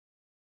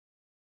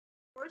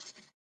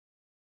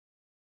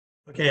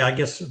Okay, I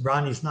guess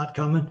Ronnie's not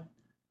coming.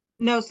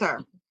 No, sir.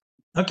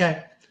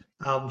 Okay,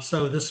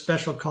 so this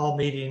special call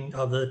meeting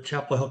of the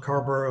Chapel Hill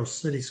Carrboro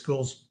City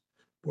Schools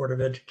Board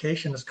of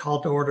Education is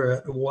called to order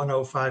at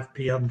 1:05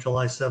 p.m.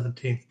 July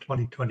 17th,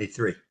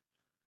 2023.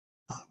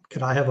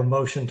 Can I have a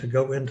motion to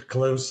go into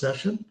closed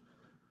session?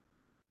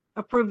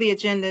 Approve the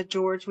agenda,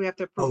 George. We have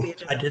to approve the Oh,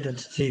 agenda. I didn't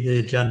see the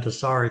agenda,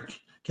 sorry.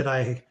 Can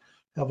I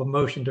have a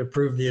motion to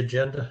approve the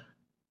agenda?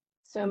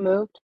 So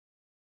moved.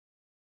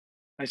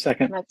 I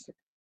second.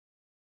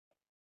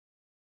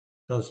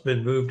 So it's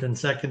been moved and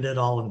seconded,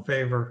 all in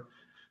favor.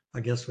 I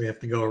guess we have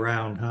to go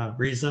around, huh?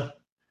 Riza,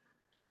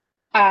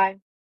 Aye.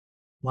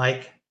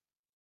 Mike,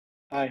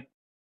 Aye.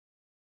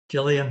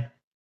 Jillian,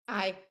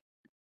 Aye.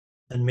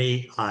 and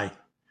me, aye.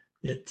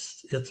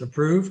 It's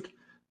approved.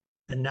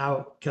 And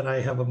now can I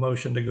have a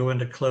motion to go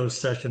into closed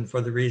session for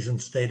the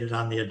reasons stated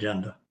on the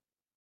agenda?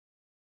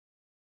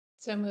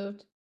 So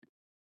moved.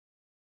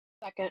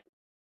 Second.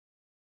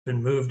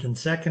 Been moved and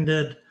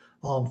seconded.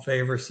 All in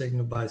favor,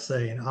 signal by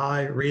saying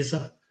aye.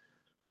 Riza,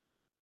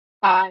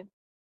 Aye.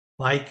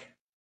 Mike,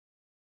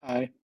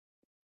 Aye.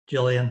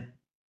 Jillian,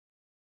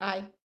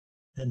 Aye.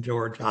 and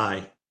George,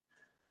 aye.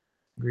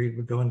 Agreed,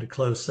 we go into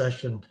closed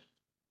session.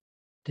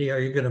 T, are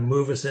you going to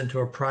move us into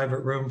a private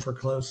room for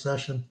closed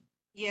session?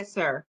 Yes,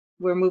 sir.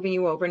 We're moving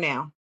you over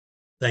now.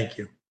 Thank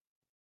you.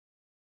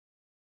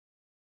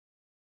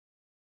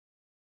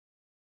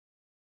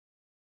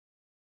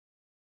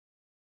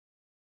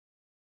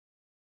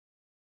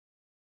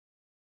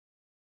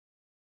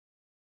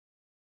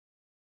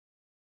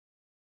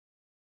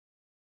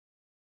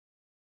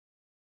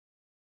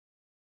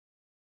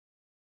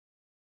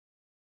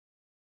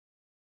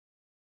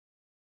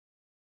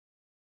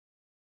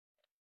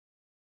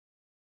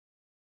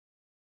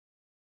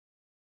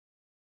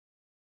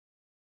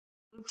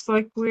 Looks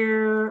like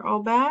we're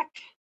all back.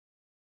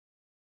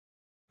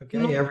 Okay,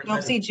 Don't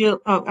everybody, see Jill.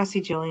 Oh, I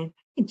see Jillian.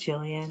 Hey,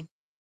 Jillian.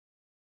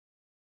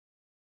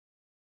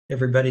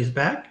 everybody's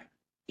back?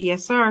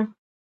 Yes, sir.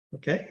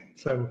 Okay,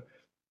 so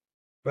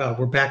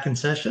we're back in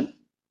session.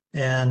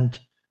 And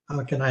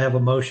can I have a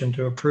motion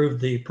to approve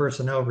the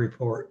personnel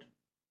report?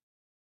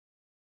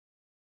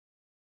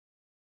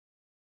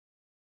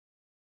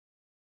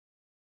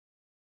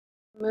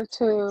 Move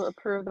to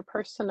approve the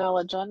personnel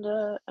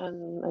agenda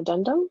and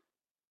addendum.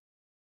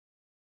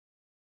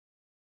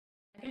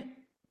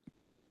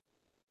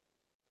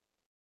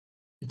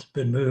 It's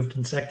been moved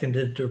and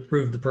seconded to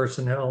approve the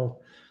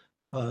personnel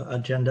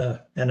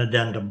agenda and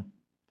addendum.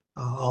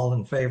 All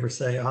in favor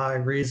say aye.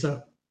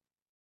 Riza,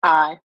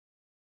 Aye.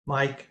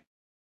 Mike,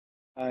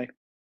 Aye.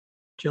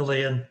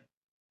 Jillian,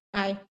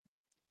 Aye.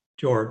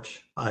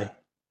 George, aye.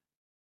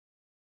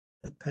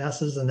 That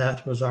passes, and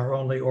that was our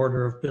only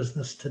order of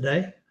business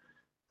today.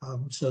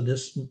 So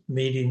this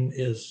meeting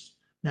is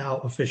now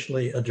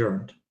officially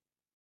adjourned.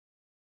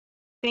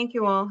 Thank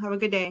you all. Have a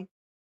good day.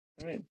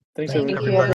 All right. Thanks, Thank everyone. you. everybody.